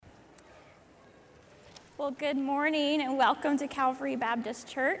Well, good morning and welcome to Calvary Baptist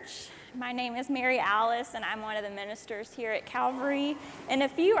Church. My name is Mary Alice and I'm one of the ministers here at Calvary. And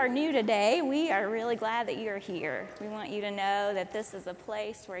if you are new today, we are really glad that you're here. We want you to know that this is a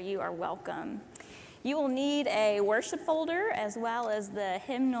place where you are welcome. You will need a worship folder as well as the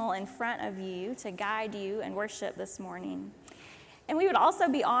hymnal in front of you to guide you in worship this morning. And we would also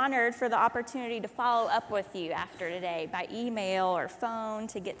be honored for the opportunity to follow up with you after today by email or phone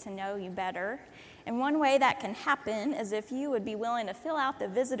to get to know you better. And one way that can happen is if you would be willing to fill out the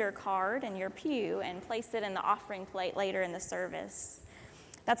visitor card in your pew and place it in the offering plate later in the service.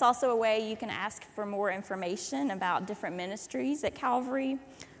 That's also a way you can ask for more information about different ministries at Calvary,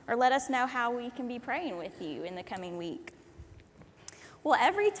 or let us know how we can be praying with you in the coming week. Well,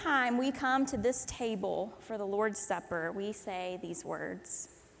 every time we come to this table for the Lord's Supper, we say these words.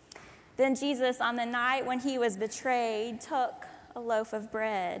 Then Jesus, on the night when he was betrayed, took a loaf of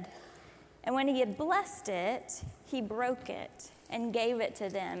bread. And when he had blessed it, he broke it and gave it to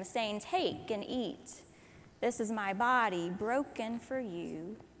them, saying, "Take and eat. This is my body broken for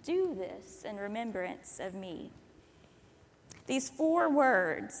you. Do this in remembrance of me." These four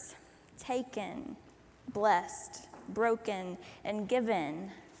words, taken, blessed, broken, and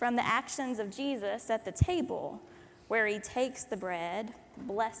given, from the actions of Jesus at the table, where he takes the bread,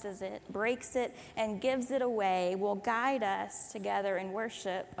 blesses it, breaks it, and gives it away, will guide us together in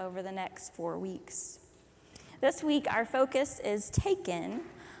worship over the next 4 weeks. This week, our focus is taken,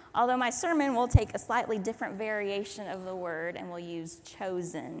 although my sermon will take a slightly different variation of the word and will use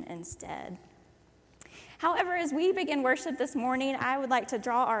chosen instead. However, as we begin worship this morning, I would like to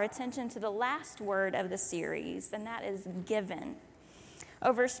draw our attention to the last word of the series, and that is given.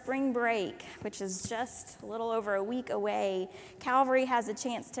 Over spring break, which is just a little over a week away, Calvary has a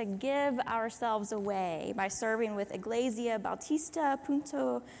chance to give ourselves away by serving with Iglesia Bautista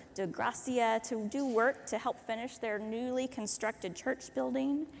Punto de Gracia to do work to help finish their newly constructed church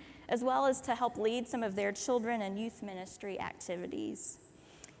building, as well as to help lead some of their children and youth ministry activities.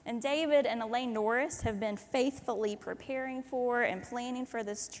 And David and Elaine Norris have been faithfully preparing for and planning for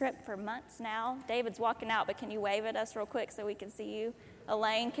this trip for months now. David's walking out, but can you wave at us real quick so we can see you?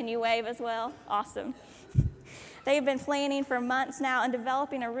 Elaine, can you wave as well? Awesome. They've been planning for months now and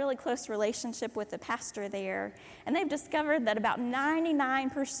developing a really close relationship with the pastor there. And they've discovered that about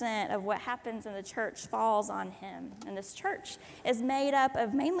 99% of what happens in the church falls on him. And this church is made up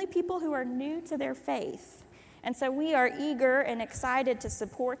of mainly people who are new to their faith. And so we are eager and excited to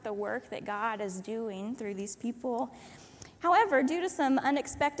support the work that God is doing through these people. However, due to some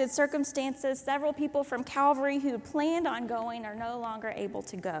unexpected circumstances, several people from Calvary who planned on going are no longer able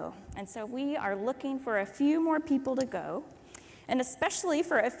to go. And so we are looking for a few more people to go, and especially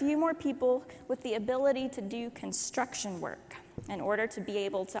for a few more people with the ability to do construction work in order to be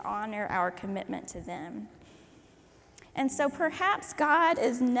able to honor our commitment to them. And so perhaps God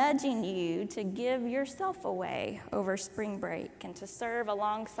is nudging you to give yourself away over spring break and to serve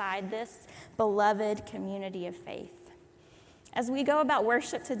alongside this beloved community of faith. As we go about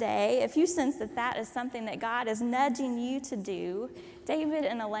worship today, if you sense that that is something that God is nudging you to do, David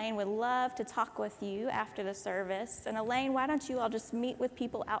and Elaine would love to talk with you after the service. And Elaine, why don't you all just meet with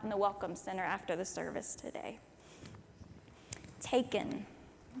people out in the Welcome Center after the service today? Taken,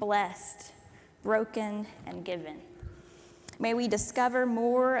 blessed, broken, and given. May we discover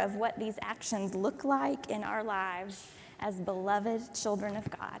more of what these actions look like in our lives as beloved children of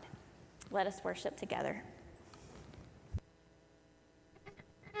God. Let us worship together.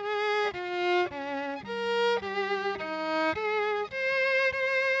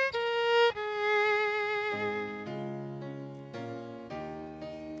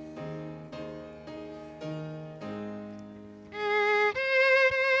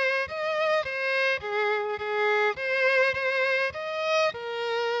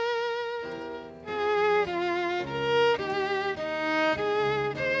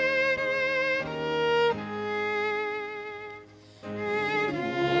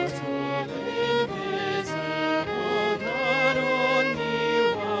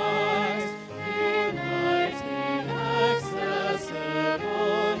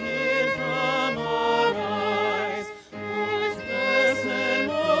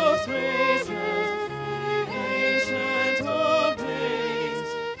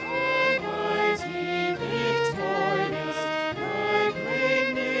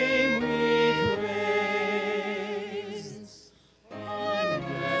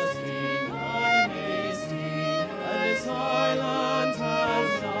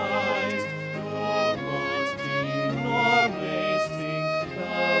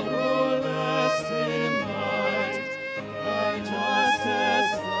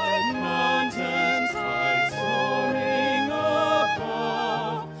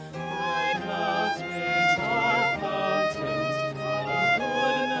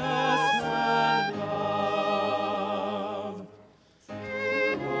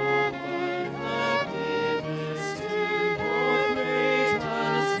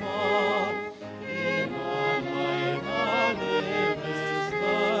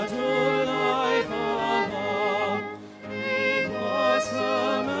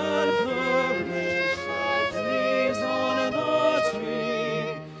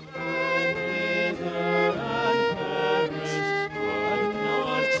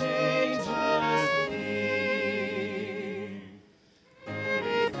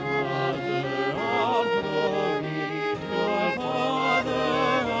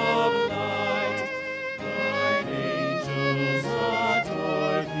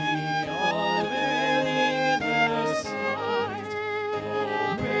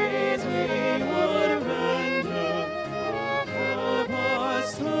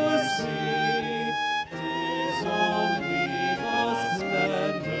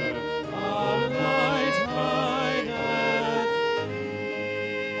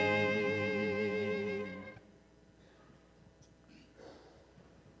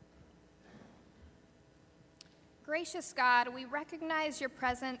 Gracious God, we recognize your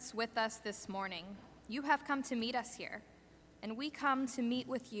presence with us this morning. You have come to meet us here, and we come to meet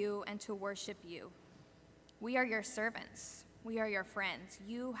with you and to worship you. We are your servants. We are your friends.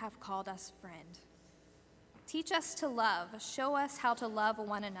 You have called us friend. Teach us to love. Show us how to love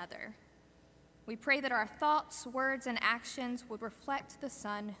one another. We pray that our thoughts, words, and actions would reflect the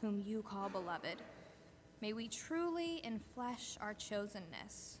Son whom you call beloved. May we truly enflesh our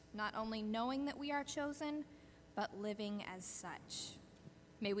chosenness, not only knowing that we are chosen, but living as such.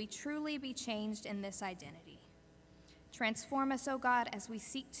 May we truly be changed in this identity. Transform us, O God, as we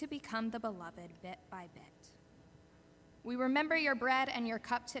seek to become the beloved bit by bit. We remember your bread and your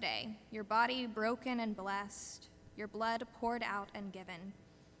cup today, your body broken and blessed, your blood poured out and given.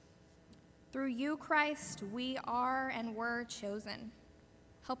 Through you, Christ, we are and were chosen.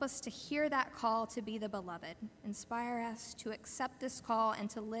 Help us to hear that call to be the beloved. Inspire us to accept this call and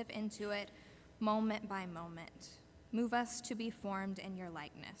to live into it moment by moment. Move us to be formed in your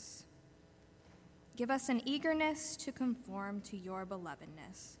likeness. Give us an eagerness to conform to your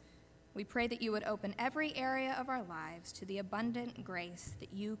belovedness. We pray that you would open every area of our lives to the abundant grace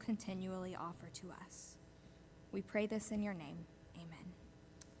that you continually offer to us. We pray this in your name. Amen.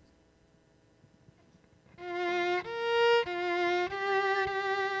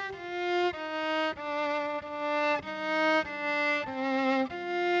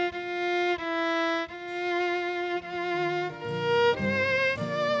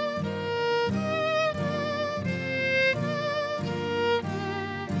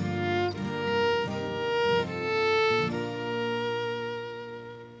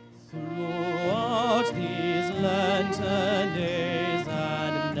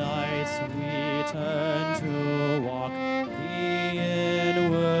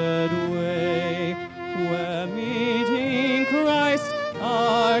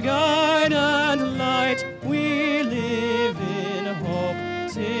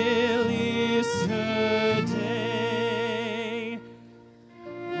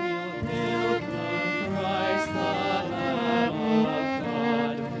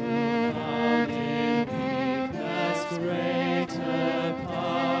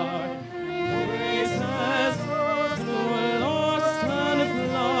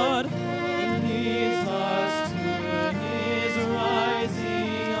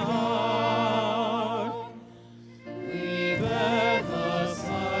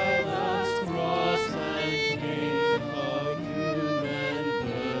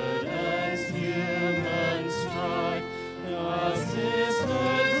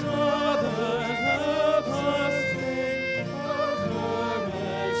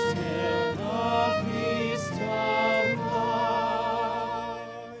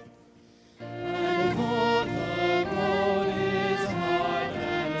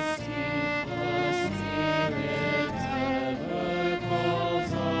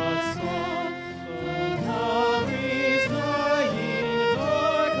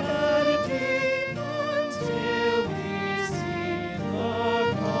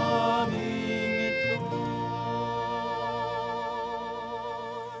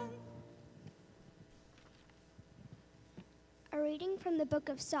 From the book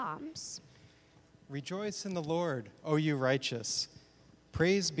of Psalms. Rejoice in the Lord, O you righteous.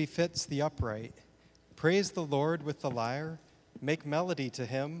 Praise befits the upright. Praise the Lord with the lyre. Make melody to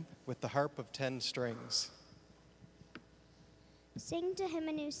him with the harp of 10 strings. Sing to him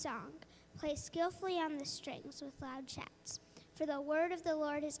a new song. Play skillfully on the strings with loud shouts. For the word of the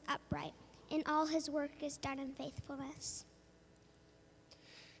Lord is upright, and all his work is done in faithfulness.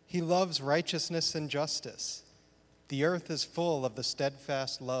 He loves righteousness and justice. The earth is full of the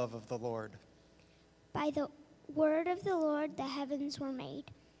steadfast love of the Lord. By the word of the Lord the heavens were made,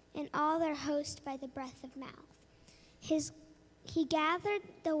 and all their host by the breath of mouth. He gathered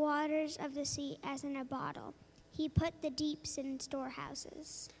the waters of the sea as in a bottle. He put the deeps in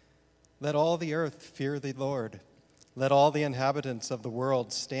storehouses. Let all the earth fear the Lord. Let all the inhabitants of the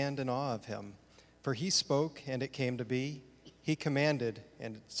world stand in awe of him. For he spoke, and it came to be. He commanded,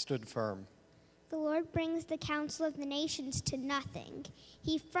 and it stood firm. The Lord brings the counsel of the nations to nothing.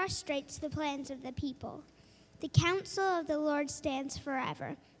 He frustrates the plans of the people. The counsel of the Lord stands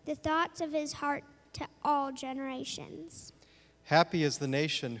forever, the thoughts of his heart to all generations. Happy is the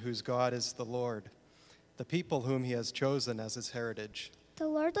nation whose God is the Lord, the people whom he has chosen as his heritage. The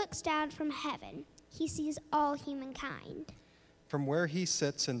Lord looks down from heaven. He sees all humankind. From where he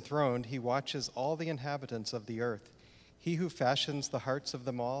sits enthroned, he watches all the inhabitants of the earth. He who fashions the hearts of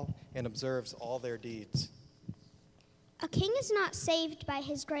them all and observes all their deeds. A king is not saved by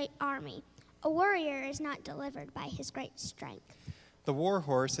his great army. A warrior is not delivered by his great strength. The war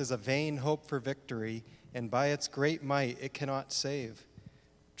horse is a vain hope for victory, and by its great might it cannot save.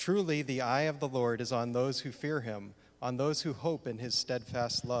 Truly, the eye of the Lord is on those who fear him, on those who hope in his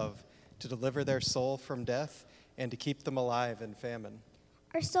steadfast love, to deliver their soul from death and to keep them alive in famine.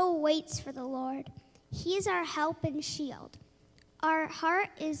 Our soul waits for the Lord. He is our help and shield. Our heart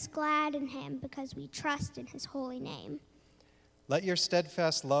is glad in him because we trust in his holy name. Let your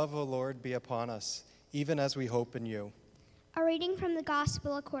steadfast love, O Lord, be upon us, even as we hope in you. A reading from the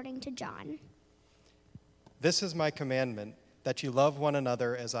Gospel according to John. This is my commandment, that you love one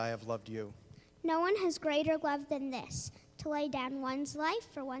another as I have loved you. No one has greater love than this, to lay down one's life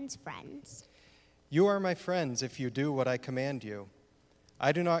for one's friends. You are my friends if you do what I command you.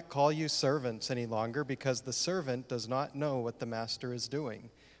 I do not call you servants any longer, because the servant does not know what the master is doing.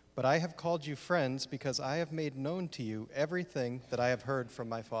 But I have called you friends because I have made known to you everything that I have heard from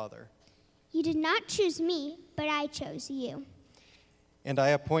my Father. You did not choose me, but I chose you. And I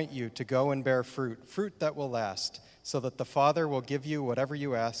appoint you to go and bear fruit, fruit that will last, so that the Father will give you whatever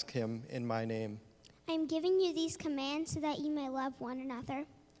you ask him in my name. I am giving you these commands so that you may love one another.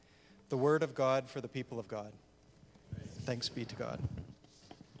 The word of God for the people of God. Thanks be to God.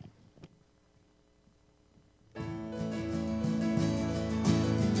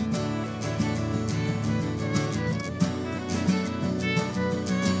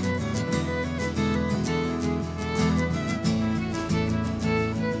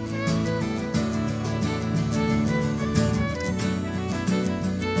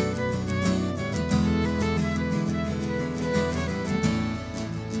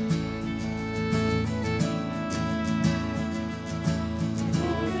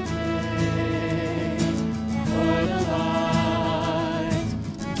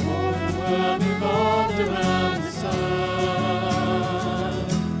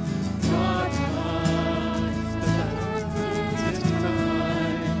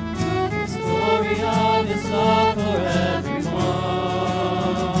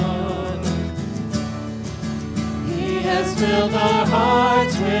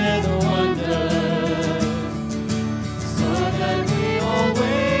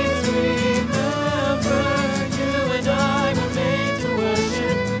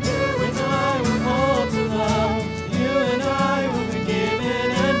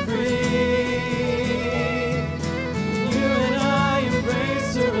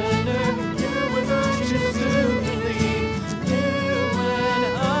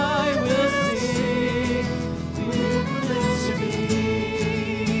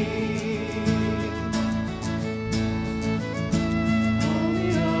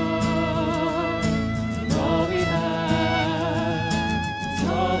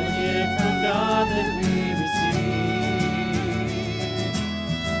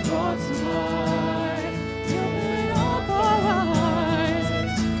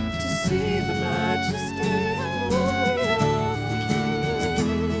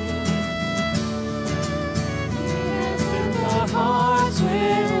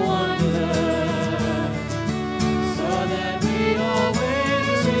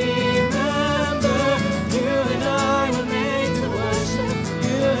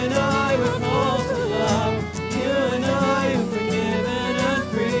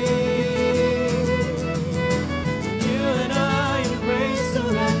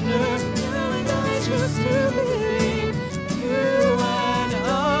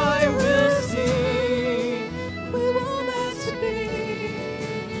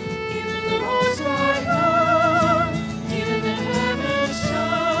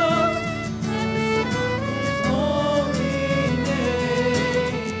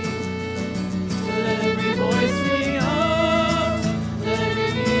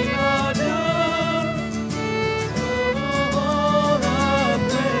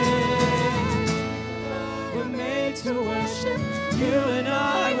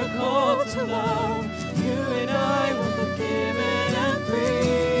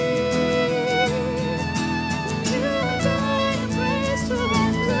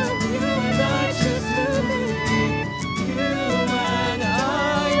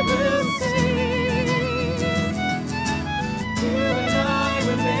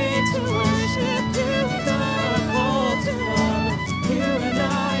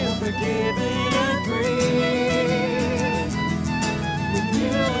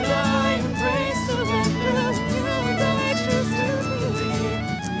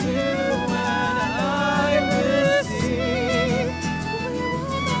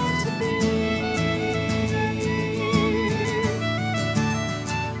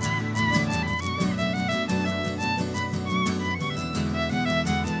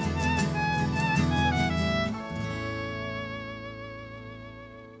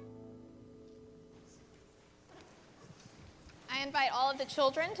 invite all of the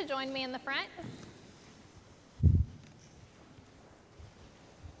children to join me in the front.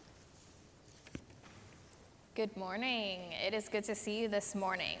 Good morning. It is good to see you this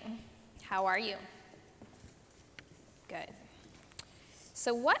morning. How are you? Good.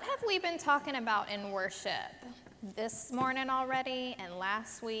 So what have we been talking about in worship? This morning already and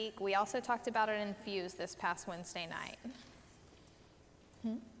last week. We also talked about it in Fuse this past Wednesday night.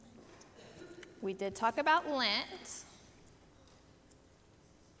 We did talk about Lent.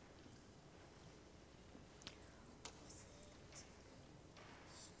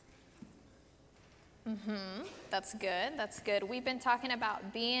 That's good. That's good. We've been talking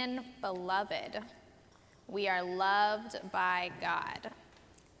about being beloved. We are loved by God.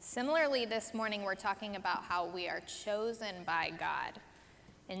 Similarly, this morning we're talking about how we are chosen by God.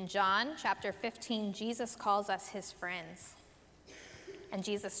 In John chapter 15, Jesus calls us his friends. And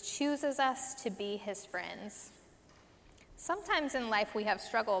Jesus chooses us to be his friends. Sometimes in life we have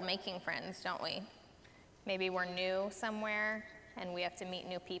struggle making friends, don't we? Maybe we're new somewhere and we have to meet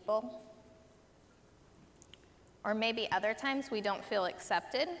new people. Or maybe other times we don't feel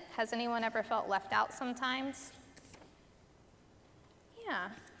accepted. Has anyone ever felt left out sometimes? Yeah.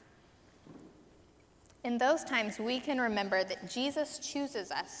 In those times, we can remember that Jesus chooses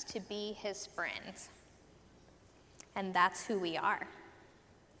us to be his friends. And that's who we are.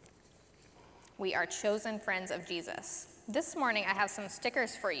 We are chosen friends of Jesus. This morning, I have some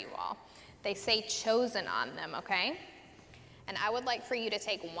stickers for you all. They say chosen on them, okay? And I would like for you to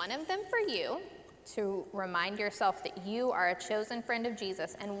take one of them for you, to remind yourself that you are a chosen friend of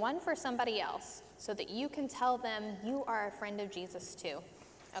Jesus, and one for somebody else so that you can tell them you are a friend of Jesus too.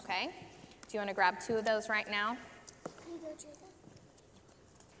 Okay? Do you want to grab two of those right now?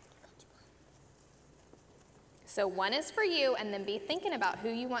 So one is for you, and then be thinking about who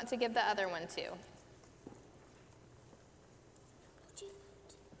you want to give the other one to.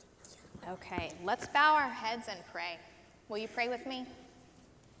 Okay, let's bow our heads and pray. Will you pray with me?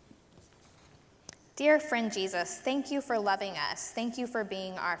 Dear friend Jesus, thank you for loving us. Thank you for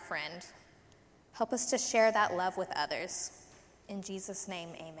being our friend. Help us to share that love with others. In Jesus' name,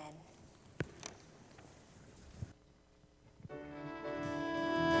 amen.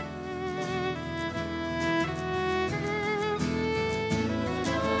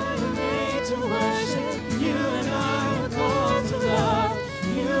 To worship, you and I are called to love.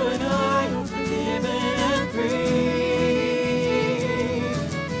 You and I are forgiven and free.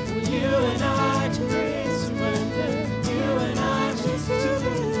 You and I to praise, surrender. You and I just to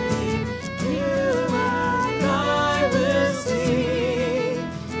believe. You and I will see.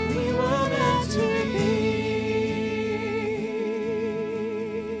 We were meant to be.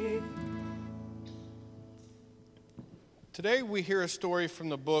 Today we hear a story from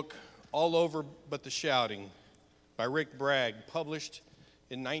the book All Over But the Shouting by Rick Bragg, published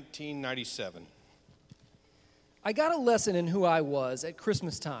in 1997. I got a lesson in who I was at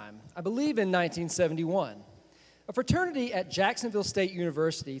Christmas time, I believe in 1971. A fraternity at Jacksonville State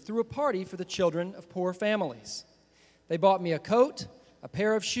University threw a party for the children of poor families. They bought me a coat, a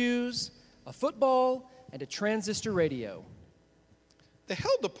pair of shoes, a football, and a transistor radio. They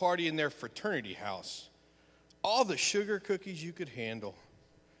held the party in their fraternity house. All the sugar cookies you could handle.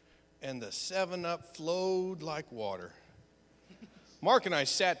 And the 7-Up flowed like water. Mark and I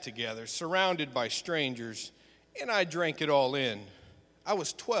sat together, surrounded by strangers, and I drank it all in. I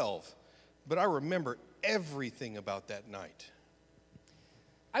was 12, but I remember everything about that night.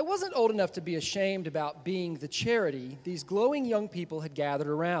 I wasn't old enough to be ashamed about being the charity these glowing young people had gathered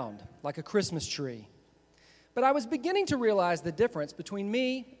around, like a Christmas tree. But I was beginning to realize the difference between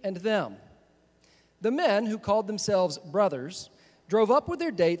me and them. The men, who called themselves brothers, drove up with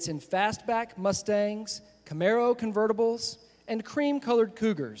their dates in fastback Mustangs, Camaro convertibles, and cream-colored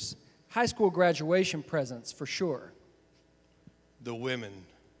Cougars, high school graduation presents for sure. The women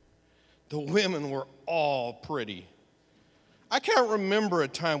were all pretty. I can't remember a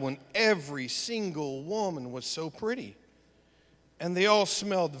time when every single woman was so pretty. And they all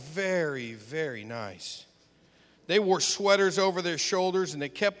smelled very, very nice. They wore sweaters over their shoulders, and they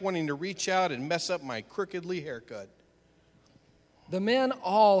kept wanting to reach out and mess up my crookedly haircut. The men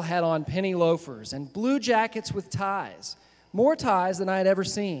all had on penny loafers and blue jackets with ties, more ties than I had ever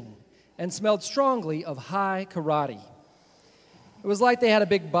seen, and smelled strongly of high karate. It was like they had a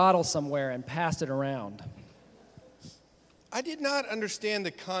big bottle somewhere and passed it around. I did not understand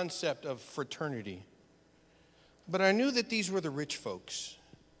the concept of fraternity, but I knew that these were the rich folks.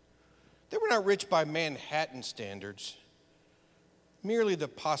 They were not rich by Manhattan standards, merely the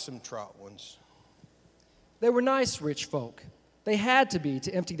possum trot ones. They were nice rich folk. They had to be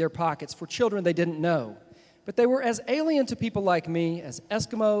to empty their pockets for children they didn't know, but they were as alien to people like me as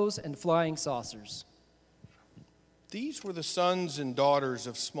Eskimos and flying saucers. These were the sons and daughters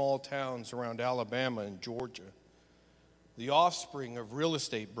of small towns around Alabama and Georgia, the offspring of real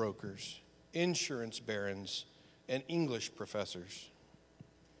estate brokers, insurance barons, and English professors.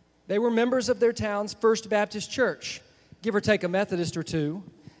 They were members of their town's First Baptist Church, give or take a Methodist or two,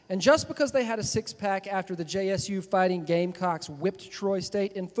 and just because they had a six-pack after the JSU Fighting Gamecocks whipped Troy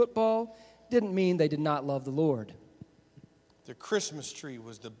State in football didn't mean they did not love the Lord. The Christmas tree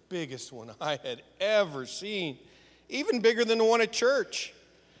was the biggest one I had ever seen, even bigger than the one at church.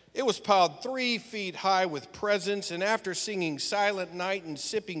 It was piled 3 feet high with presents, and after singing Silent Night and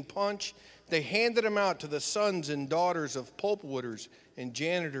sipping punch, they handed them out to the sons and daughters of pulpwooders and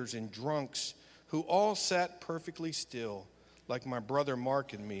janitors and drunks, who all sat perfectly still, like my brother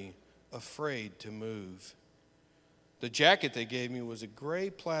Mark and me, afraid to move. The jacket they gave me was a gray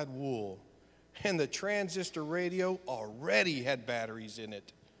plaid wool, and the transistor radio already had batteries in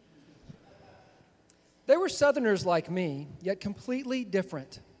it. They were Southerners like me, yet completely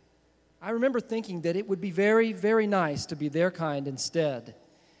different. I remember thinking that it would be very, very nice to be their kind instead.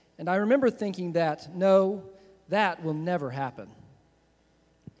 And I remember thinking that, no, that will never happen.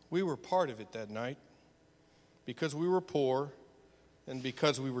 We were part of it that night because we were poor and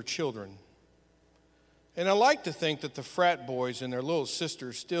because we were children. And I like to think that the frat boys and their little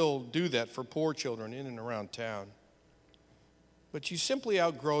sisters still do that for poor children in and around town. But you simply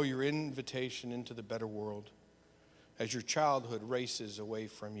outgrow your invitation into the better world as your childhood races away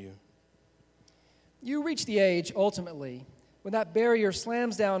from you. You reach the age, ultimately, when that barrier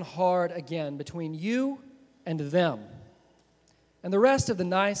slams down hard again between you and them, and the rest of the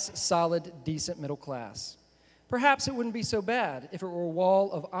nice, solid, decent middle class. Perhaps it wouldn't be so bad if it were a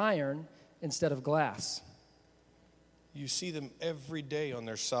wall of iron instead of glass. You see them every day on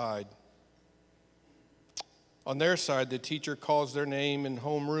their side. On their side, the teacher calls their name in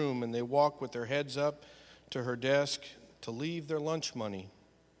homeroom, and they walk with their heads up to her desk to leave their lunch money.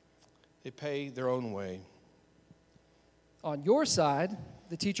 They pay their own way. On your side,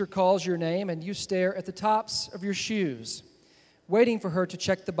 the teacher calls your name, and you stare at the tops of your shoes, waiting for her to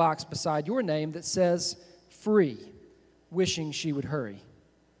check the box beside your name that says free, wishing she would hurry.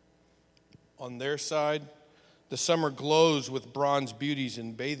 On their side, the summer glows with bronze beauties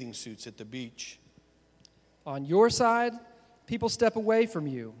in bathing suits at the beach. On your side, people step away from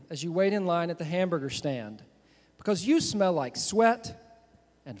you as you wait in line at the hamburger stand because you smell like sweat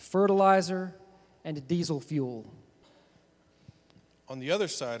and fertilizer and diesel fuel. On the other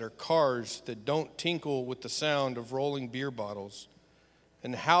side are cars that don't tinkle with the sound of rolling beer bottles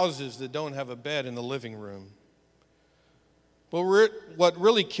and houses that don't have a bed in the living room. But what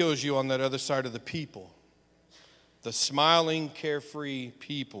really kills you on that other side are the people, the smiling, carefree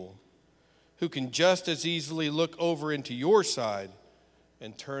people who can just as easily look over into your side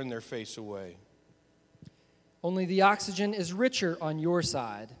and turn their face away. Only the oxygen is richer on your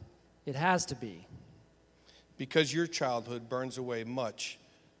side. It has to be. Because your childhood burns away much,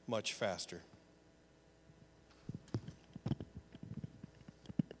 much faster.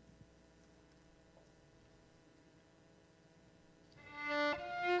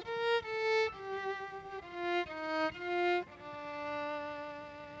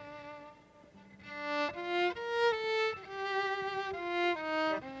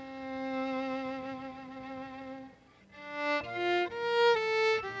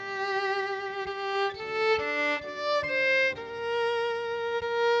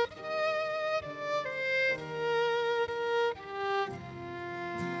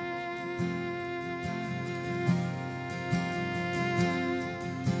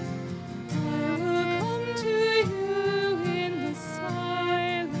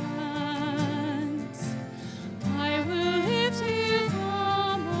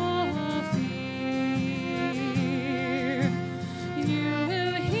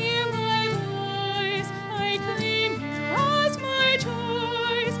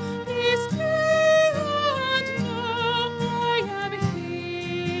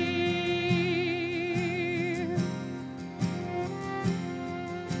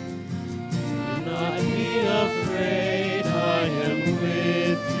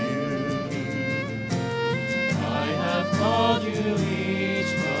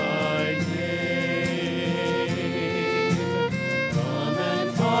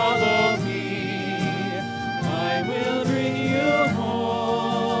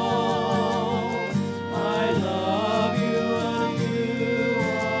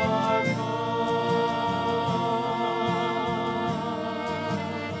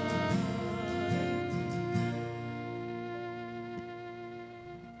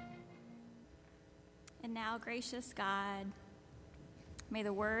 Now, gracious God, may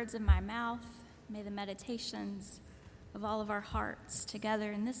the words of my mouth, may the meditations of all of our hearts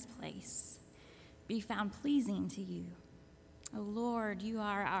together in this place be found pleasing to you. O Lord, you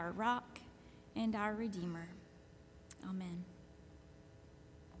are our rock and our Redeemer. Amen.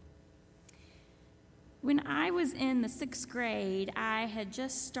 When I was in the 6th grade, I had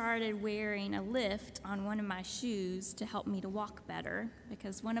just started wearing a lift on one of my shoes to help me to walk better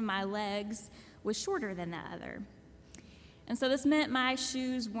because one of my legs was shorter than the other. And so this meant my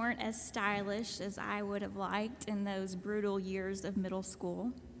shoes weren't as stylish as I would have liked in those brutal years of middle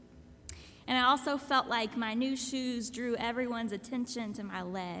school. And I also felt like my new shoes drew everyone's attention to my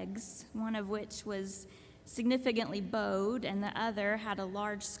legs, one of which was significantly bowed, and the other had a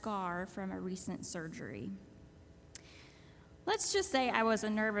large scar from a recent surgery. Let's just say I was a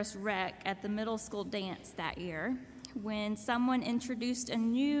nervous wreck at the middle school dance that year when someone introduced a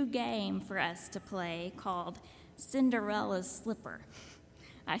new game for us to play called Cinderella's Slipper.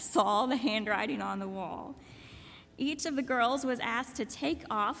 I saw the handwriting on the wall. Each of the girls was asked to take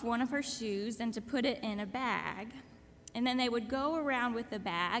off one of her shoes and to put it in a bag. And then they would go around with the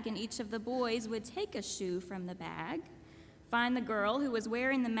bag, and each of the boys would take a shoe from the bag, find the girl who was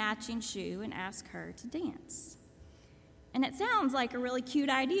wearing the matching shoe, and ask her to dance. And it sounds like a really cute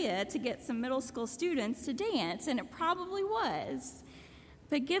idea to get some middle school students to dance, and it probably was.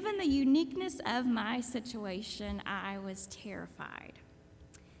 But given the uniqueness of my situation, I was terrified.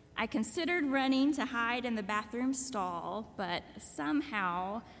 I considered running to hide in the bathroom stall, but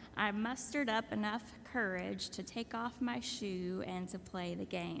somehow I mustered up enough courage to take off my shoe and to play the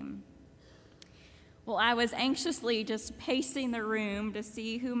game. Well, I was anxiously just pacing the room to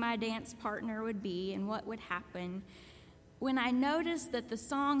see who my dance partner would be and what would happen when I noticed that the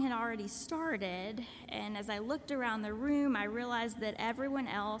song had already started, and as I looked around the room, I realized that everyone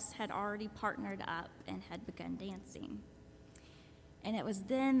else had already partnered up and had begun dancing. And it was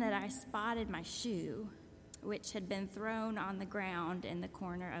then that I spotted my shoe, which had been thrown on the ground in the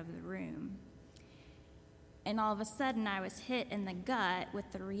corner of the room. And all of a sudden, I was hit in the gut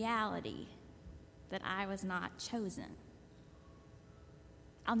with the reality that I was not chosen.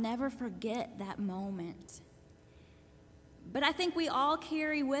 I'll never forget that moment. But I think we all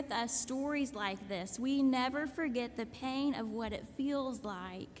carry with us stories like this. We never forget the pain of what it feels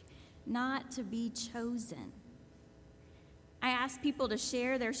like not to be chosen. I asked people to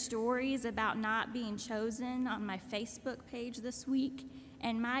share their stories about not being chosen on my Facebook page this week,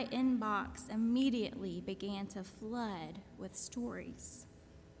 and my inbox immediately began to flood with stories.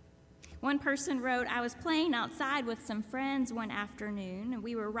 One person wrote, I was playing outside with some friends one afternoon, and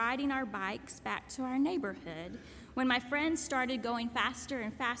we were riding our bikes back to our neighborhood when my friends started going faster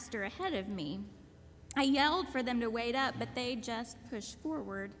and faster ahead of me. I yelled for them to wait up, but they just pushed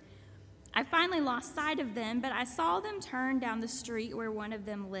forward. I finally lost sight of them, but I saw them turn down the street where one of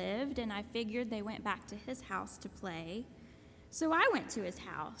them lived, and I figured they went back to his house to play. So I went to his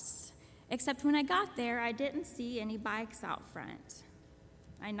house, except when I got there, I didn't see any bikes out front.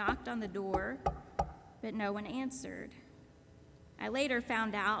 I knocked on the door, but no one answered. I later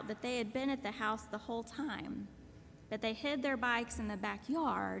found out that they had been at the house the whole time, but they hid their bikes in the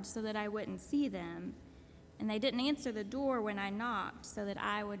backyard so that I wouldn't see them, and they didn't answer the door when I knocked so that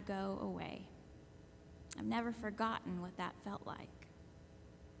I would go away. I've never forgotten what that felt like.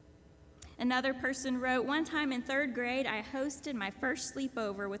 Another person wrote, one time in 3rd grade, I hosted my first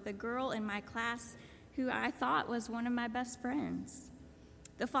sleepover with a girl in my class who I thought was one of my best friends.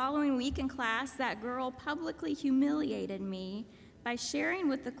 The following week in class, that girl publicly humiliated me by sharing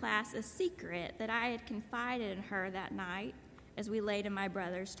with the class a secret that I had confided in her that night as we laid in my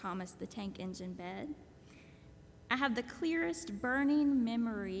brother's Thomas the Tank Engine bed. I have the clearest burning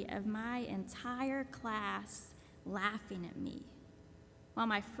memory of my entire class laughing at me, while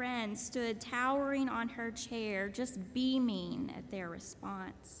my friend stood towering on her chair, just beaming at their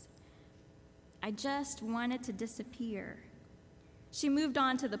response. I just wanted to disappear. She moved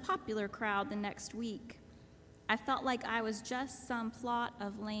on to the popular crowd the next week. I felt like I was just some plot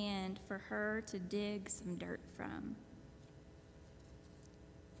of land for her to dig some dirt from.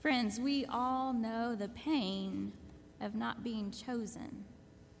 Friends, we all know the pain of not being chosen,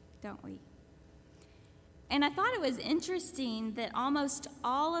 don't we? And I thought it was interesting that almost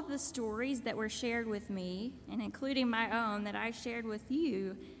all of the stories that were shared with me, and including my own that I shared with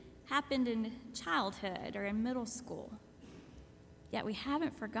you, happened in childhood or in middle school. Yet we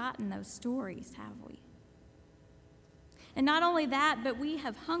haven't forgotten those stories, have we? And not only that, but we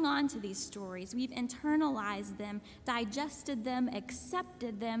have hung on to these stories. We've internalized them, digested them,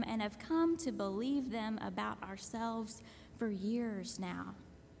 accepted them, and have come to believe them about ourselves for years now.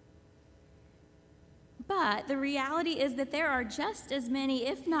 But the reality is that there are just as many,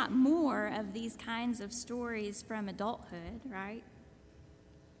 if not more, of these kinds of stories from adulthood, right?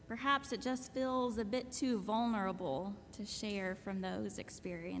 Perhaps it just feels a bit too vulnerable to share from those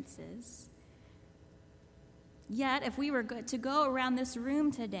experiences. Yet, if we were to go around this room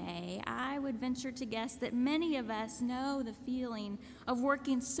today, I would venture to guess that many of us know the feeling of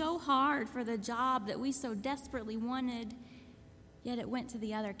working so hard for the job that we so desperately wanted, yet it went to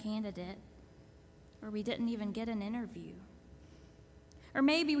the other candidate, or we didn't even get an interview. Or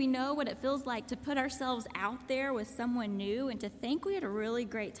maybe we know what it feels like to put ourselves out there with someone new and to think we had a really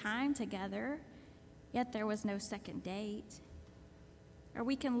great time together, yet there was no second date. Or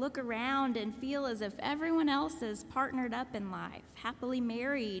we can look around and feel as if everyone else is partnered up in life, happily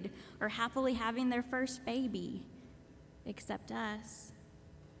married or happily having their first baby, except us.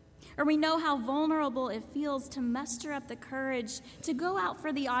 Or we know how vulnerable it feels to muster up the courage to go out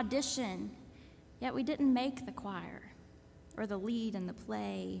for the audition, yet we didn't make the choir or the lead in the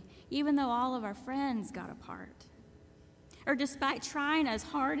play, even though all of our friends got a part. Or despite trying as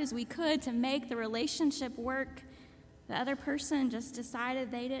hard as we could to make the relationship work, the other person just decided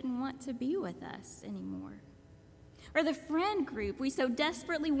they didn't want to be with us anymore. Or the friend group we so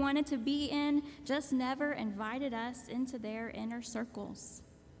desperately wanted to be in just never invited us into their inner circles.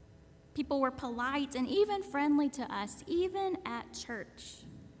 People were polite and even friendly to us, even at church,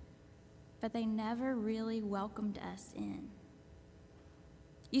 but they never really welcomed us in.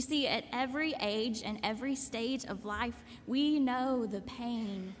 You see, at every age and every stage of life, we know the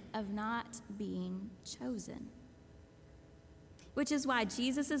pain of not being chosen. Which is why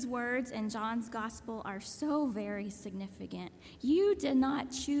Jesus' words in John's gospel are so very significant. You did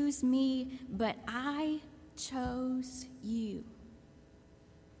not choose me, but I chose you.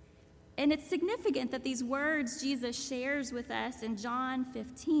 And it's significant that these words Jesus shares with us in John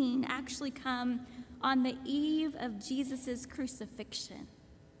 15 actually come on the eve of Jesus' crucifixion.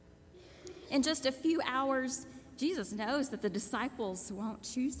 In just a few hours, Jesus knows that the disciples won't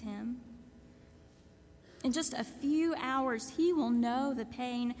choose him. In just a few hours, he will know the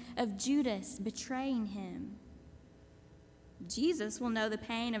pain of Judas betraying him. Jesus will know the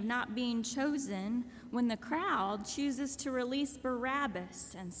pain of not being chosen when the crowd chooses to release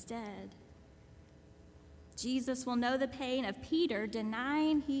Barabbas instead. Jesus will know the pain of Peter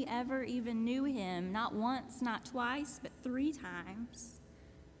denying he ever even knew him, not once, not twice, but 3 times.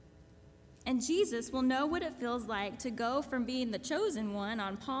 And Jesus will know what it feels like to go from being the chosen one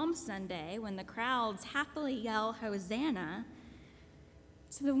on Palm Sunday, when the crowds happily yell, Hosanna,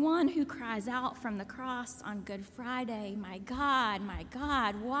 to the one who cries out from the cross on Good Friday, my God,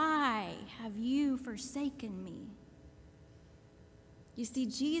 why have you forsaken me? You see,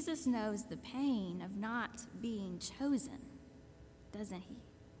 Jesus knows the pain of not being chosen, doesn't he?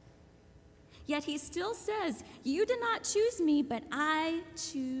 Yet he still says, you did not choose me, but I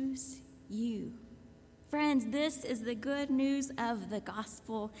choose you. Friends, this is the good news of the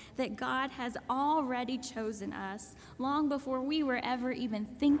gospel, that God has already chosen us long before we were ever even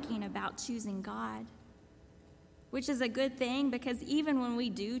thinking about choosing God. Which is a good thing, because even when we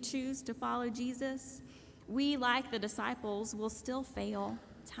do choose to follow Jesus, we, like the disciples, will still fail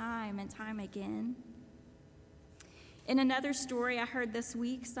time and time again. In another story I heard this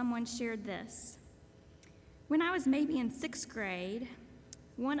week, someone shared this. When I was maybe in 6th grade,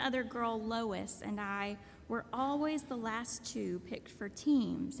 one other girl, Lois, and I were always the last 2 picked for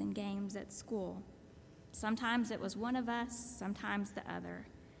teams in games at school. Sometimes it was one of us, sometimes the other.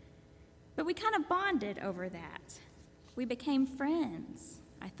 But we kind of bonded over that. We became friends,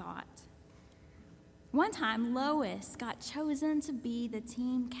 I thought. One time, Lois got chosen to be the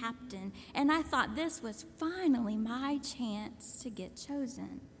team captain, and I thought this was finally my chance to get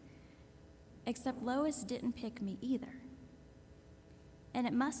chosen. Except Lois didn't pick me either. And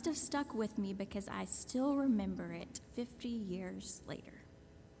it must have stuck with me because I still remember it 50 years later.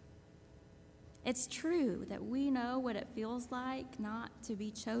 It's true that we know what it feels like not to be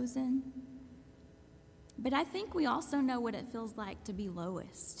chosen, but I think we also know what it feels like to be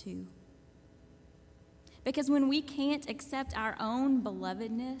Lois, too. Because when we can't accept our own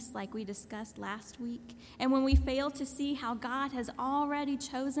belovedness, like we discussed last week, and when we fail to see how God has already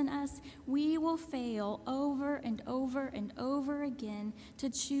chosen us, we will fail over and over and over again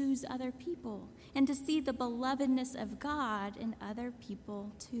to choose other people and to see the belovedness of God in other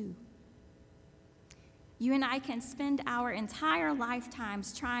people too. You and I can spend our entire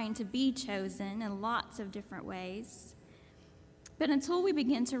lifetimes trying to be chosen in lots of different ways. But until we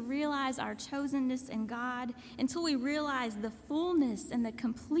begin to realize our chosenness in God, until we realize the fullness and the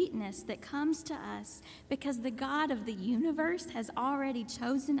completeness that comes to us because the God of the universe has already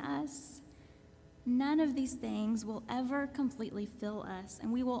chosen us, None of these things will ever completely fill us,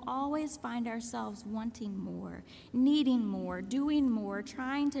 and we will always find ourselves wanting more, needing more, doing more,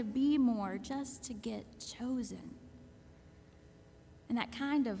 trying to be more just to get chosen. And that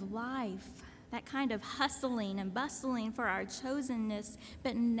kind of life, that kind of hustling and bustling for our chosenness,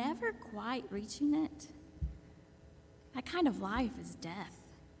 but never quite reaching it, that kind of life is death.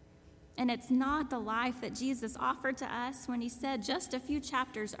 And it's not the life that Jesus offered to us when he said just a few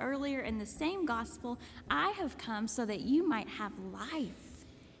chapters earlier in the same gospel, I have come so that you might have life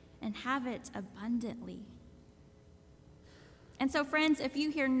and have it abundantly. And so, friends, if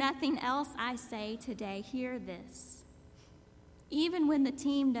you hear nothing else I say today, hear this. Even when the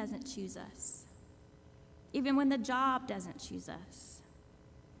team doesn't choose us, even when the job doesn't choose us,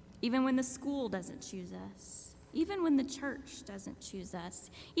 even when the school doesn't choose us, even when the church doesn't choose us,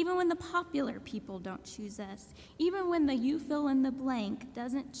 even when the popular people don't choose us, even when the you fill in the blank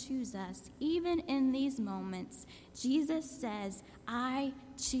doesn't choose us, even in these moments, Jesus says, I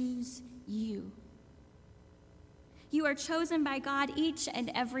choose you. You are chosen by God, each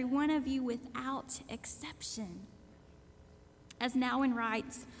and every one of you, without exception. As Nouwen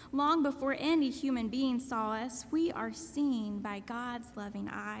writes, long before any human being saw us, we are seen by God's loving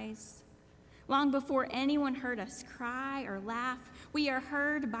eyes. Long before anyone heard us cry or laugh, we are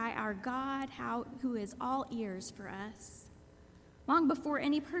heard by our God, who is all ears for us. Long before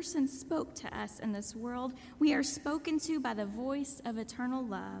any person spoke to us in this world, we are spoken to by the voice of eternal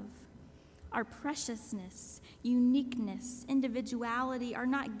love. Our preciousness, uniqueness, individuality are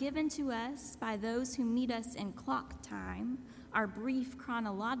not given to us by those who meet us in clock time, our brief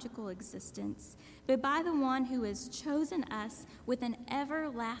chronological existence, but by the one who has chosen us with an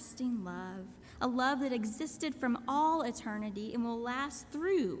everlasting love, a love that existed from all eternity and will last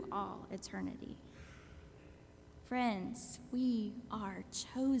through all eternity. Friends, we are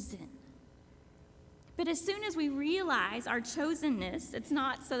chosen. But as soon as we realize our chosenness, it's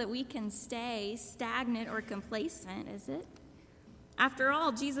not so that we can stay stagnant or complacent, is it? After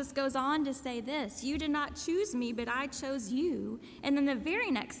all, Jesus goes on to say this, you did not choose me, but I chose you. And then the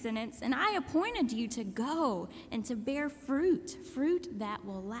very next sentence, and I appointed you to go and to bear fruit that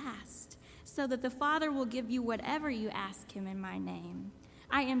will last, so that the Father will give you whatever you ask him in my name.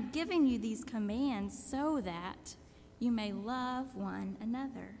 I am giving you these commands so that you may love one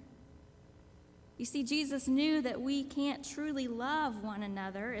another. You see, Jesus knew that we can't truly love one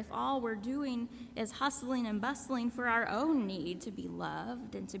another if all we're doing is hustling and bustling for our own need to be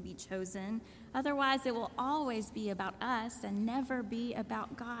loved and to be chosen. Otherwise, it will always be about us and never be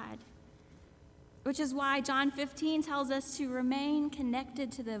about God. Which is why John 15 tells us to remain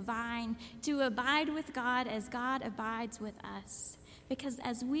connected to the vine, to abide with God as God abides with us. Because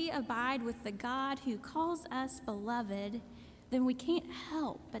as we abide with the God who calls us beloved, then we can't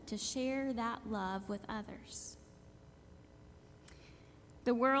help but to share that love with others.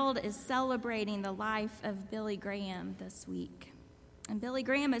 The world is celebrating the life of Billy Graham this week. And Billy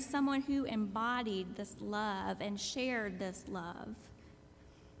Graham is someone who embodied this love and shared this love.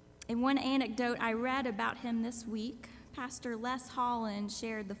 In one anecdote I read about him this week, Pastor Les Holland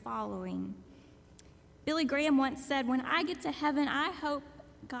shared the following. Billy Graham once said, when I get to heaven, I hope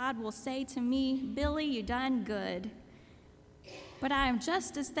God will say to me, Billy, you done good. But I am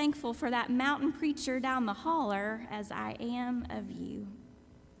just as thankful for that mountain preacher down the holler as I am of you.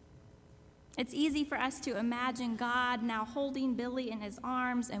 It's easy for us to imagine God now holding Billy in his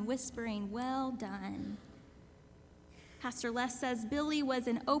arms and whispering, well done. Pastor Les says Billy was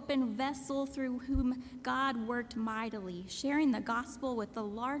an open vessel through whom God worked mightily, sharing the gospel with the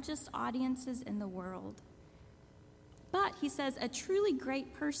largest audiences in the world. But, he says, a truly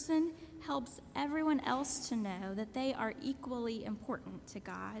great person helps everyone else to know that they are equally important to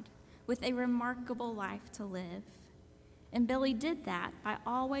God, with a remarkable life to live. And Billy did that by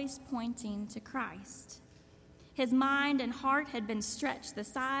always pointing to Christ. His mind and heart had been stretched the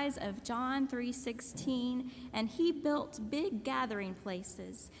size of John 3:16, and he built big gathering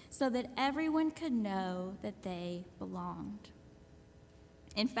places so that everyone could know that they belonged.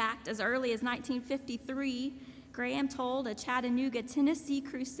 In fact, as early as 1953, Graham told a Chattanooga, Tennessee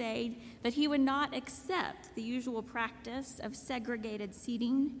crusade that he would not accept the usual practice of segregated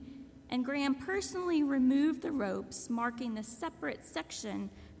seating, and Graham personally removed the ropes marking the separate section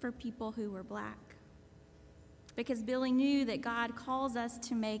for people who were black. Because Billy knew that God calls us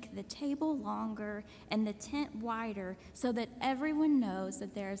to make the table longer and the tent wider so that everyone knows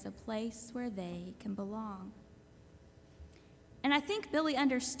that there is a place where they can belong. And I think Billy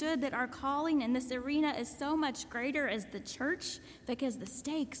understood that our calling in this arena is so much greater as the church because the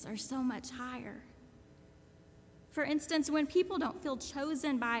stakes are so much higher. For instance, when people don't feel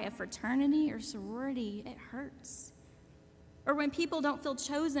chosen by a fraternity or sorority, it hurts. Or when people don't feel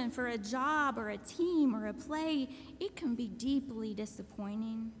chosen for a job or a team or a play, it can be deeply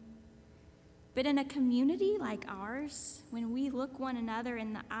disappointing. But in a community like ours, when we look one another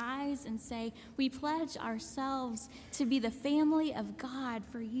in the eyes and say, we pledge ourselves to be the family of God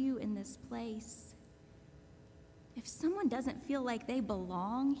for you in this place, if someone doesn't feel like they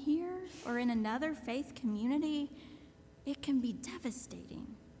belong here or in another faith community, it can be devastating.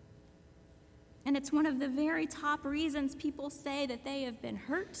 And it's one of the very top reasons people say that they have been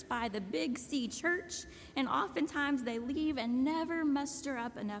hurt by the Big C church, and oftentimes they leave and never muster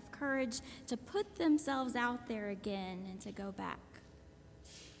up enough courage to put themselves out there again and to go back.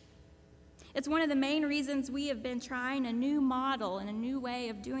 It's one of the main reasons we have been trying a new model and a new way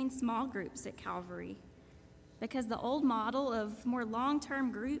of doing small groups at Calvary, because the old model of more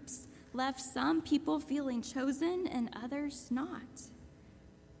long-term groups left some people feeling chosen and others not.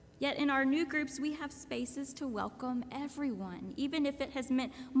 Yet in our new groups, we have spaces to welcome everyone, even if it has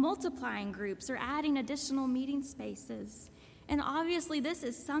meant multiplying groups or adding additional meeting spaces. And obviously, this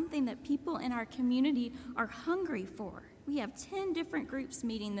is something that people in our community are hungry for. We have 10 different groups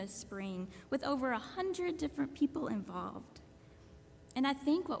meeting this spring with over 100 different people involved. And I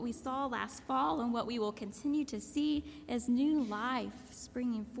think what we saw last fall and what we will continue to see is new life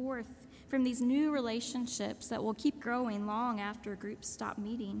springing forth from these new relationships that will keep growing long after groups stop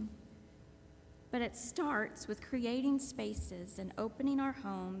meeting. But it starts with creating spaces and opening our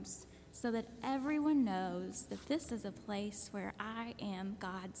homes so that everyone knows that this is a place where I am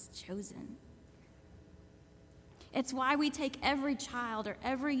God's chosen. It's why we take every child or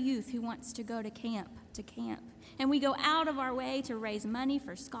every youth who wants to go to camp. And we go out of our way to raise money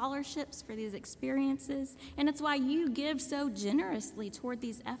for scholarships for these experiences. And it's why you give so generously toward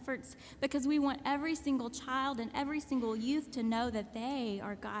these efforts, because we want every single child and every single youth to know that they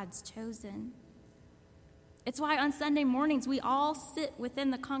are God's chosen. It's why on Sunday mornings we all sit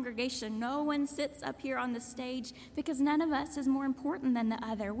within the congregation. No one sits up here on the stage, because none of us is more important than the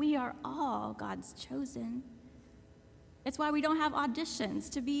other. We are all God's chosen. It's why we don't have auditions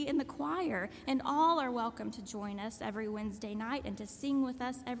to be in the choir, and all are welcome to join us every Wednesday night and to sing with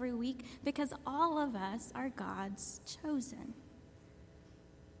us every week, because all of us are God's chosen.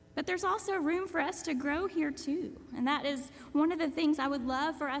 But there's also room for us to grow here too, and that is one of the things I would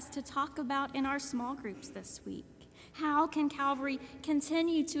love for us to talk about in our small groups this week. How can Calvary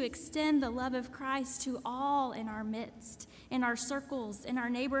continue to extend the love of Christ to all in our midst, in our circles, in our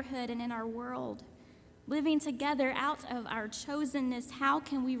neighborhood, and in our world? Living together out of our chosenness, how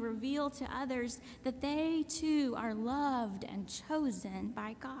can we reveal to others that they too are loved and chosen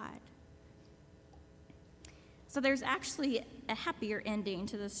by God? So there's actually a happier ending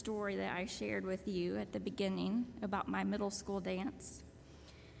to the story that I shared with you at the beginning about my middle school dance.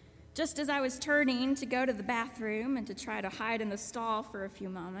 Just as I was turning to go to the bathroom and to try to hide in the stall for a few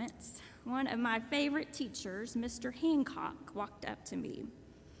moments, one of my favorite teachers, Mr. Hancock, walked up to me.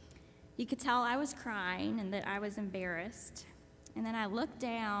 He could tell I was crying and that I was embarrassed. And then I looked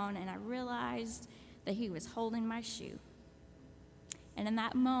down and I realized that he was holding my shoe. And in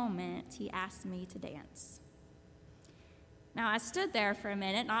that moment, he asked me to dance. Now, I stood there for a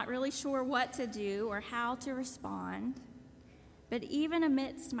minute, not really sure what to do or how to respond. But even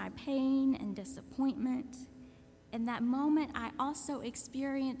amidst my pain and disappointment, in that moment, I also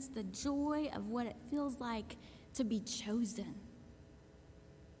experienced the joy of what it feels like to be chosen.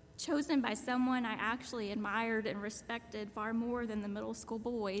 Chosen by someone I actually admired and respected far more than the middle school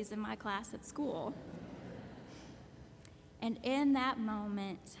boys in my class at school. And in that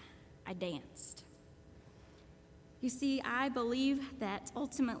moment, I danced. You see, I believe that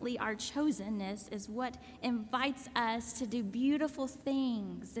ultimately our chosenness is what invites us to do beautiful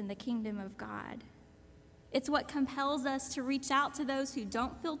things in the kingdom of God. It's what compels us to reach out to those who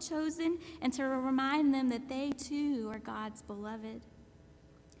don't feel chosen and to remind them that they too are God's beloved.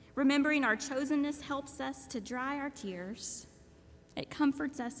 Remembering our chosenness helps us to dry our tears. It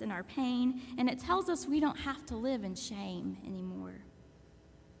comforts us in our pain, and it tells us we don't have to live in shame anymore.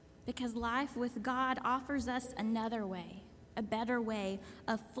 Because life with God offers us another way, a better way,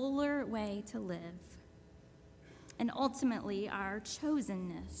 a fuller way to live. And ultimately, our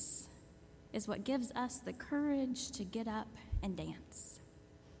chosenness is what gives us the courage to get up and dance.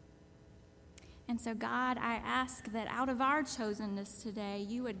 And so, God, I ask that out of our chosenness today,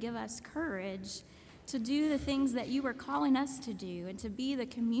 you would give us courage to do the things that you are calling us to do and to be the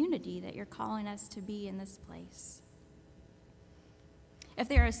community that you're calling us to be in this place. If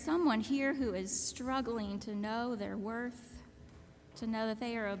there is someone here who is struggling to know their worth, to know that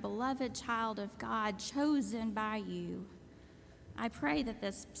they are a beloved child of God, chosen by you. I pray that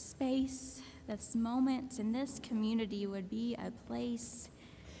this space, this moment in this community would be a place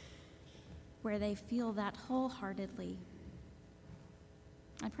where they feel that wholeheartedly.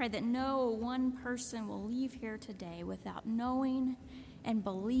 I pray that no one person will leave here today without knowing and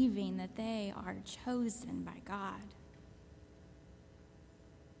believing that they are chosen by God.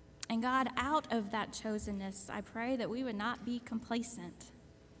 And God, out of that chosenness, I pray that we would not be complacent.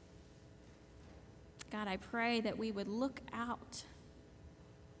 God, I pray that we would look out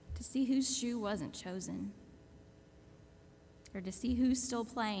to see whose shoe wasn't chosen, or to see who's still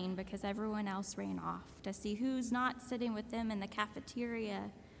playing because everyone else ran off, to see who's not sitting with them in the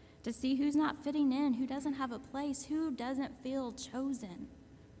cafeteria, to see who's not fitting in, who doesn't have a place, who doesn't feel chosen.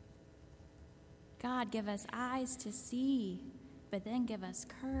 God, give us eyes to see, but then give us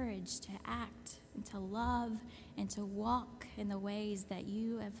courage to act and to love and to walk in the ways that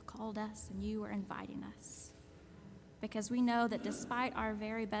you have called us and you are inviting us. Because we know that despite our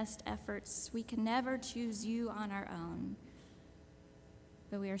very best efforts, we can never choose you on our own.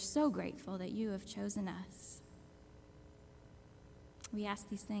 But we are so grateful that you have chosen us. We ask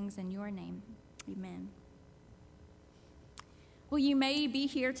these things in your name. Amen. Well, you may be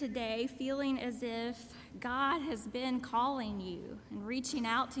here today feeling as if God has been calling you and reaching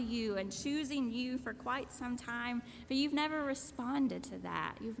out to you and choosing you for quite some time, but you've never responded to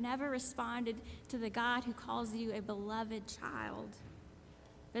that. You've never responded to the God who calls you a beloved child.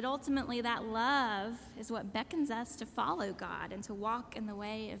 But ultimately, that love is what beckons us to follow God and to walk in the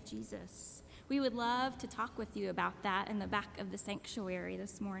way of Jesus. We would love to talk with you about that in the back of the sanctuary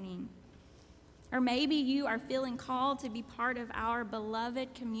this morning. Or maybe you are feeling called to be part of our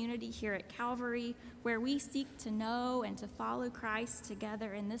beloved community here at Calvary, where we seek to know and to follow Christ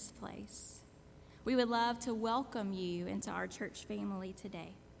together in this place. We would love to welcome you into our church family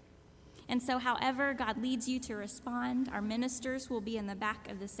today. And so however God leads you to respond, our ministers will be in the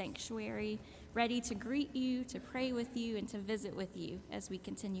back of the sanctuary, ready to greet you, to pray with you, and to visit with you as we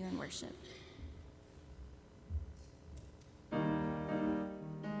continue in worship.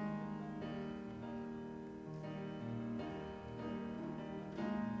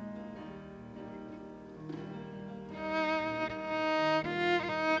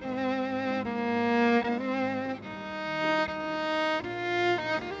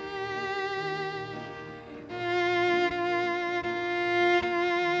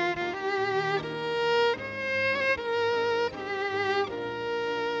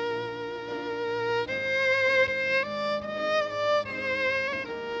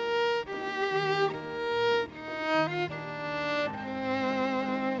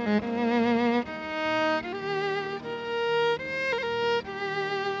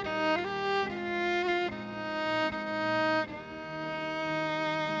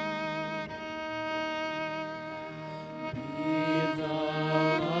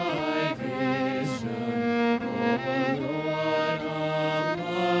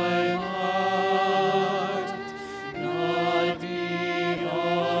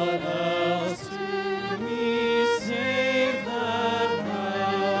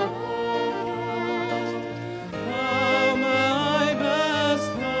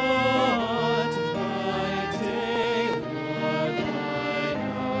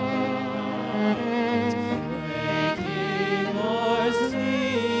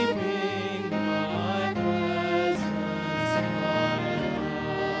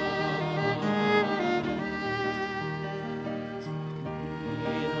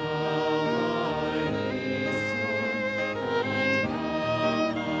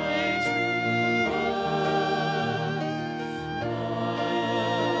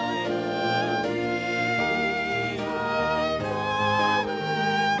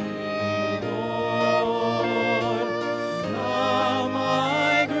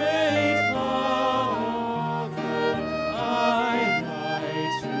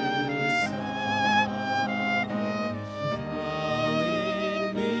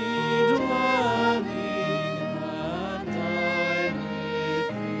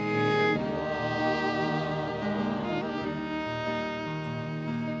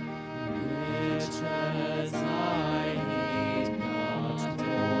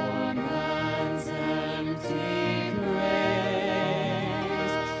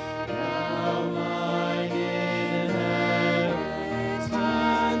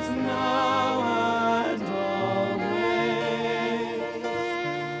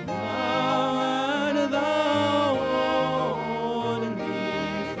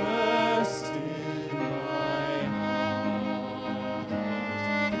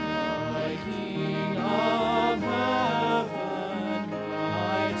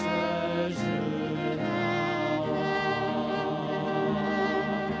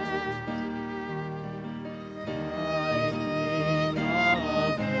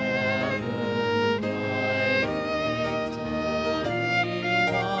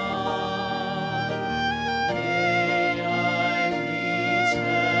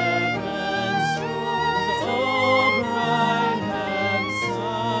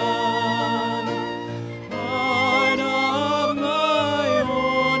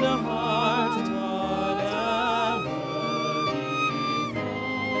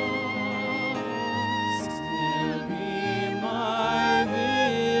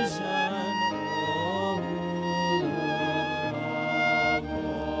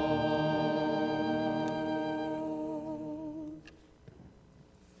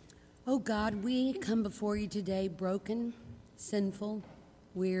 Oh God, we come before you today broken, sinful,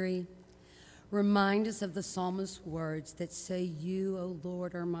 weary. Remind us of the psalmist's words that say, "You, O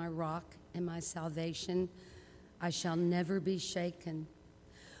Lord, are my rock and my salvation. I shall never be shaken."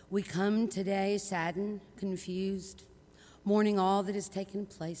 We come today saddened, confused, mourning all that has taken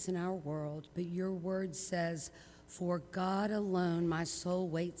place in our world. But your word says, "For God alone my soul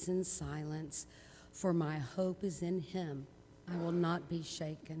waits in silence, for my hope is in him. I will not be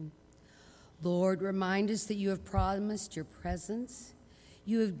shaken." Lord, remind us that you have promised your presence.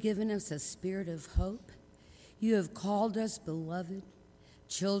 You have given us a spirit of hope. You have called us beloved,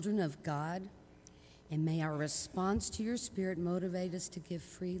 children of God. And may our response to your spirit motivate us to give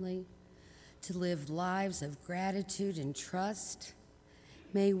freely, to live lives of gratitude and trust.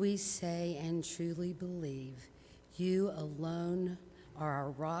 May we say and truly believe, you alone are our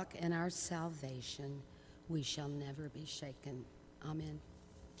rock and our salvation. We shall never be shaken. Amen.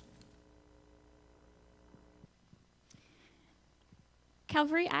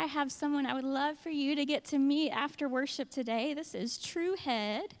 Calvary, I have someone I would love for you to get to meet after worship today. This is True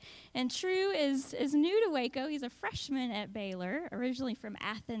Head, and True is new to Waco. He's a freshman at Baylor, originally from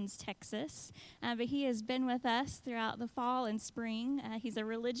Athens, Texas, but he has been with us throughout the fall and spring. He's a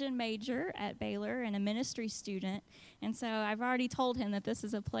religion major at Baylor and a ministry student, and so I've already told him that this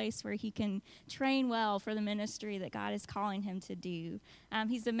is a place where he can train well for the ministry that God is calling him to do.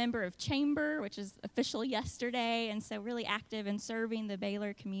 He's a member of Chamber, which is official yesterday, and so really active in serving the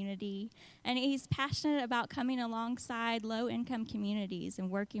Baylor community. And he's passionate about coming alongside low-income communities and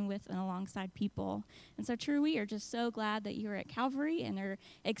working with and alongside people. And so, True, we are just so glad that you're at Calvary and are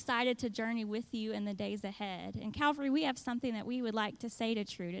excited to journey with you in the days ahead. And Calvary, we have something that we would like to say to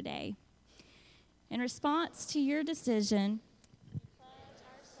True today. In response to your decision, we pledge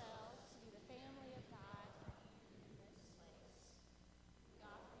ourselves to be the family of God in this place. We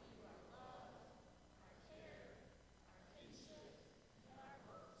offer you our love, our care, our kinship, and our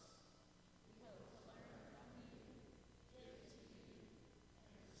hopes. We hope to learn from you, give to you,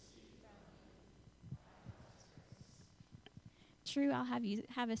 and receive from you. True, I'll have you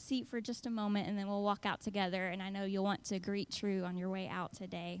have a seat for just a moment, and then we'll walk out together, and I know you'll want to greet True on your way out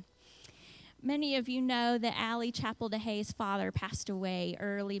today. Many of you know that Allie Chapel DeHay's father passed away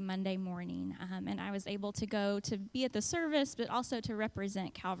early Monday morning, and I was able to go to be at the service, but also to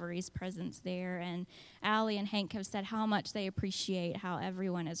represent Calvary's presence there. And Allie and Hank have said how much they appreciate how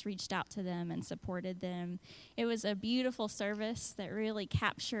everyone has reached out to them and supported them. It was a beautiful service that really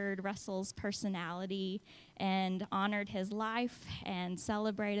captured Russell's personality and honored his life and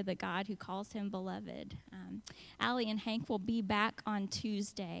celebrated the God who calls him beloved. Allie and Hank will be back on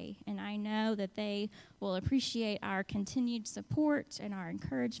Tuesday, and I know that they will appreciate our continued support and our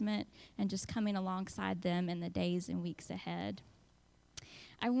encouragement and just coming alongside them in the days and weeks ahead.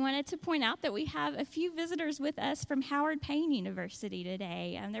 I wanted to point out that we have a few visitors with us from Howard Payne University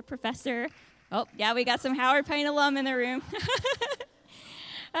today. Their professor, we got some Howard Payne alum in the room.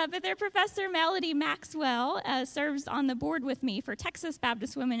 But their professor, Melody Maxwell, serves on the board with me for Texas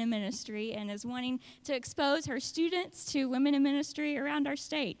Baptist Women in Ministry and is wanting to expose her students to women in ministry around our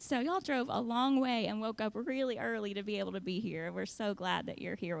state. So y'all drove a long way and woke up really early to be able to be here. We're so glad that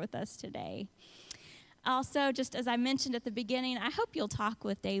you're here with us today. Also, just as I mentioned at the beginning, I hope you'll talk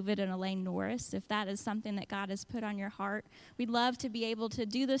with David and Elaine Norris if that is something that God has put on your heart. We'd love to be able to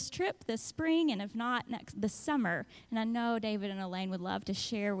do this trip this spring, and if not, this summer. And I know David and Elaine would love to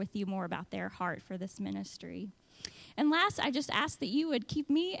share with you more about their heart for this ministry. And last, I just ask that you would keep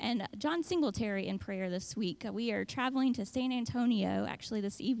me and John Singletary in prayer this week. We are traveling to San Antonio, actually,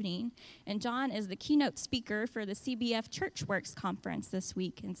 this evening, and John is the keynote speaker for the CBF ChurchWorks conference this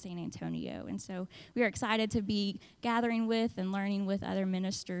week in San Antonio. And so we are excited to be gathering with and learning with other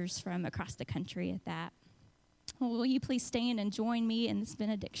ministers from across the country at that. Well, will you please stand and join me in this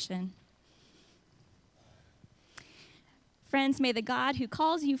benediction? Friends, may the God who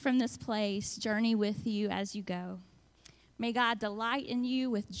calls you from this place journey with you as you go. May God delight in you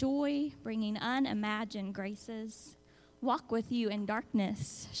with joy, bringing unimagined graces. Walk with you in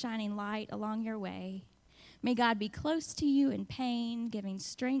darkness, shining light along your way. May God be close to you in pain, giving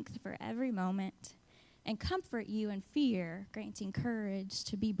strength for every moment, and comfort you in fear, granting courage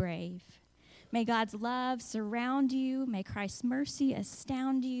to be brave. May God's love surround you, may Christ's mercy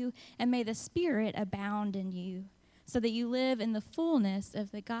astound you, and may the Spirit abound in you, so that you live in the fullness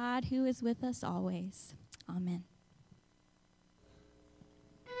of the God who is with us always. Amen.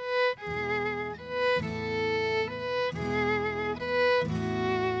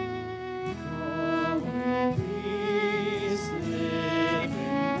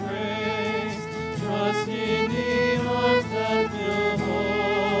 Trust in the arms that will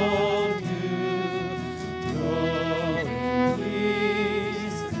hold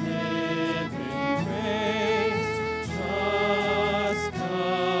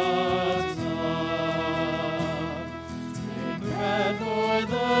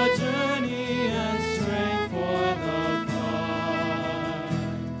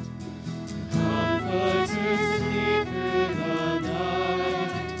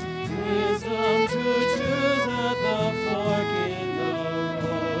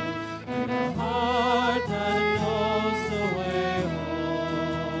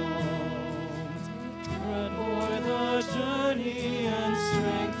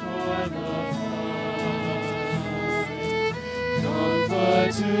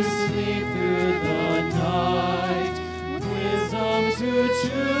to sleep through the night, wisdom to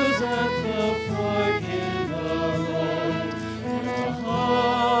choose at the fork in the road, and a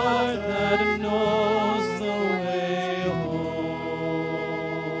heart that knows the way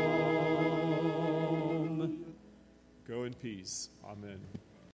home. Go in peace. Amen.